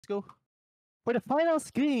Let's go for the finals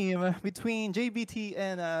game between JBT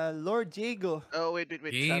and Lord Diego. Oh, wait.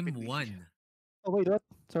 Game 1. Oh wait, what?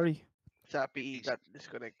 Sorry, Sappy got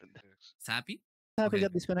disconnected. Sappy? Sabi Okay.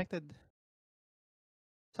 got disconnected.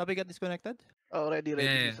 Sabi got disconnected. Oh, ready.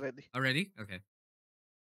 Yeah. He's ready. Already? Okay.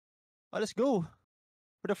 Let's go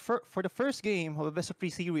for the first game of the best of three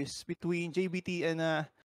series between JBT and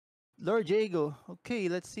Lord Diego. Okay,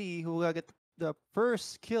 let's see who will get the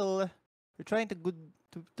first kill. They're trying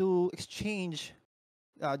to exchange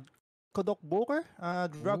uh, Kodok Boker.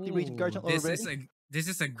 Drop the Raging Oh, Guardian already. this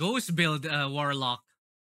is a ghost build warlock.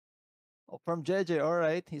 Oh, from JJ,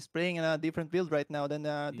 alright. He's playing in a different build right now than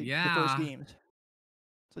the first Yeah. game.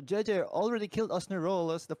 So JJ already killed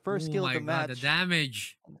Osnerol as the first Oh kill of my the god, the match.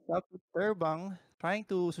 damage. And up with Terbang trying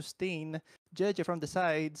to sustain JJ from the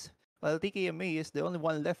sides, while TKMA is the only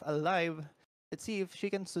one left alive. Let's see if she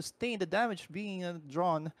can sustain the damage being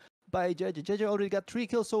drawn by JJ. JJ already got 3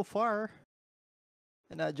 kills so far.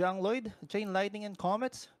 And Jang Lloyd, Chain Lightning and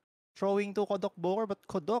Comets, throwing to Kodok Boker, but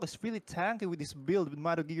Kodok is really tanky with this build with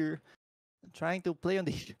Mado Gear. Trying to play on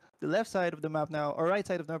the the left side of the map now, or right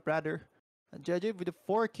side of the map rather. JJ with the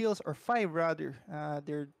 4 kills, or 5 rather.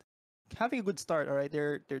 They're having a good start, alright?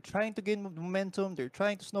 They're trying to gain momentum, they're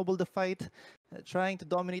trying to snowball the fight, trying to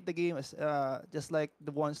dominate the game, as just like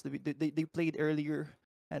the ones that they played earlier.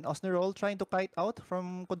 And Osnerol trying to kite out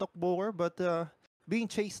from Kodok Bower, but being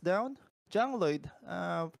chased down. Jang Lloyd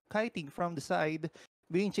kiting from the side,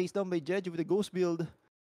 being chased down by JJ with a ghost build.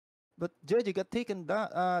 But JJ got taken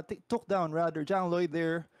down, took down rather. Jang Lloyd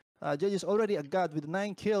there. JJ is already a god with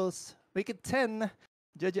 9 kills. Make it 10.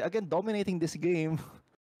 JJ again dominating this game.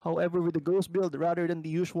 However, with the ghost build rather than the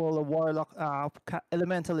usual warlock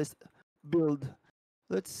elementalist build.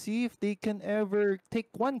 Let's see if they can ever take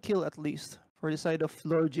 1 kill at least for the side of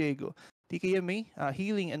Lord Diego. TKMA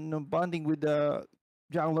healing and bonding with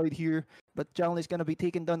Jang Lloyd here, but Jang Lloyd is gonna be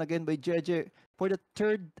taken down again by JJ for the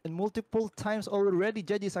third and multiple times already.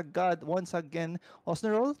 JJ is a god once again.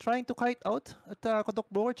 Osnerol trying to kite out at Kodok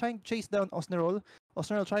Blower, trying to chase down Osnerol.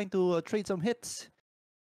 Osnerol trying to trade some hits.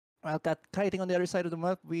 Got kiting on the other side of the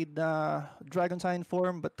map with Dragon Sign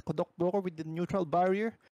form, but Kodok Blower with the neutral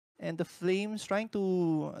barrier. And the Flames trying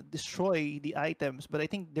to destroy the items, but I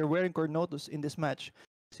think they're wearing Cornotus in this match,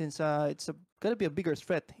 since it's gonna be a bigger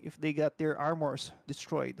threat if they got their armors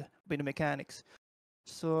destroyed by the mechanics.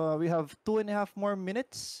 So we have 2.5 more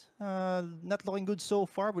minutes. Not looking good so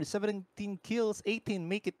far, with 17 kills, 18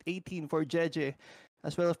 make it 18 for JJ,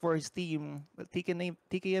 as well as for his team. But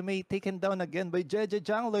TKMA taken down again by JJ.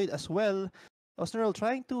 Jang Lloyd as well. Osnerol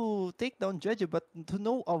trying to take down JJ, but to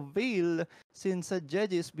no avail, since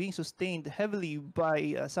JJ is being sustained heavily by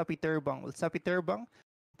Sapi Terbang. Well, Sapi Terbang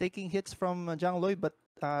taking hits from Jang Lloyd, but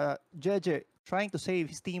JJ trying to save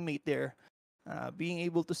his teammate there. Being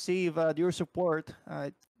able to save your support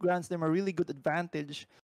grants them a really good advantage,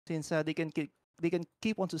 since they can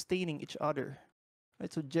keep on sustaining each other.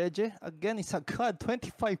 Right, so JJ again is a god,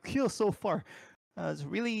 25 kills so far. It's a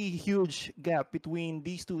really huge gap between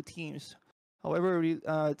these two teams. However,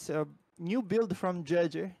 it's a new build from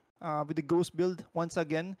JJ with the ghost build once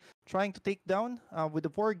again, trying to take down with the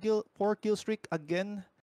 4 kill streak again.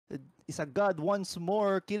 Is a god once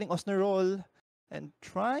more, killing Osnerol and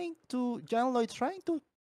trying to John Lloyd trying to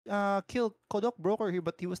kill Kodok Broker here,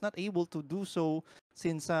 but he was not able to do so,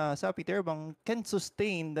 since Sapi Terbang can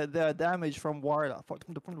sustain the damage from Warlock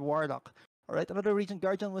from the Warlock. All right, another Region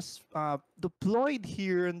Guardian was deployed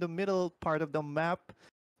here in the middle part of the map.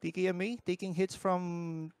 TKMA taking hits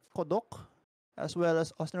from Kodok, as well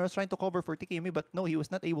as Osner was trying to cover for TKMA, but no, he was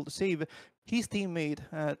not able to save his teammate.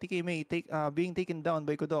 TKMA being taken down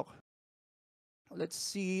by Kodok. Let's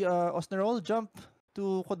see, Osnerol jump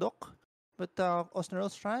to Kodok, but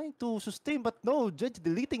Osnerol's trying to sustain, but no, Judge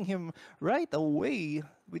deleting him right away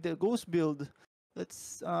with the ghost build.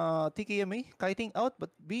 Let's TKMA kiting out, but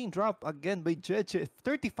being dropped again by Jeje.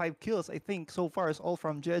 35 kills, I think, so far is all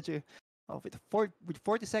from Jeje. With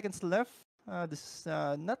 40 seconds left, this is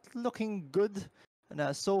not looking good.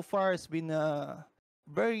 And so far, it's been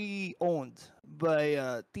very owned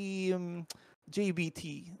by Team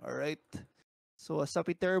JBT. All right. So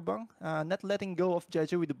Sapi Terbang not letting go of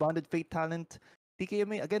Jeje with the Bonded Fate talent.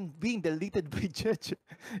 TKMA again being deleted by Jeje.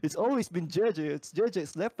 It's always been Jeje. It's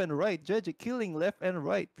Jeje's left and right. Jeje killing left and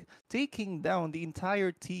right, taking down the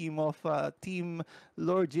entire team of Team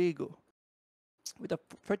Lord Diego with a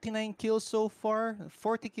 39 kills so far,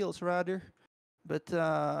 40 kills rather. But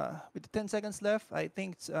with the 10 seconds left, I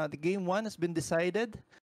think the game one has been decided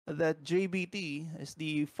that JBT is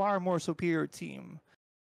the far more superior team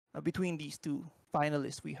between these two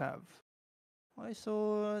finalists we have. Okay,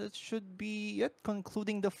 so it should be it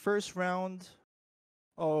concluding the first round.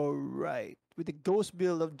 All right, with the ghost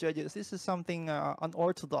build of judges, this is something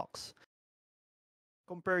unorthodox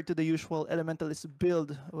compared to the usual elementalist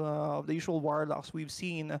build of the usual warlocks we've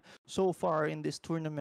seen so far in this tournament.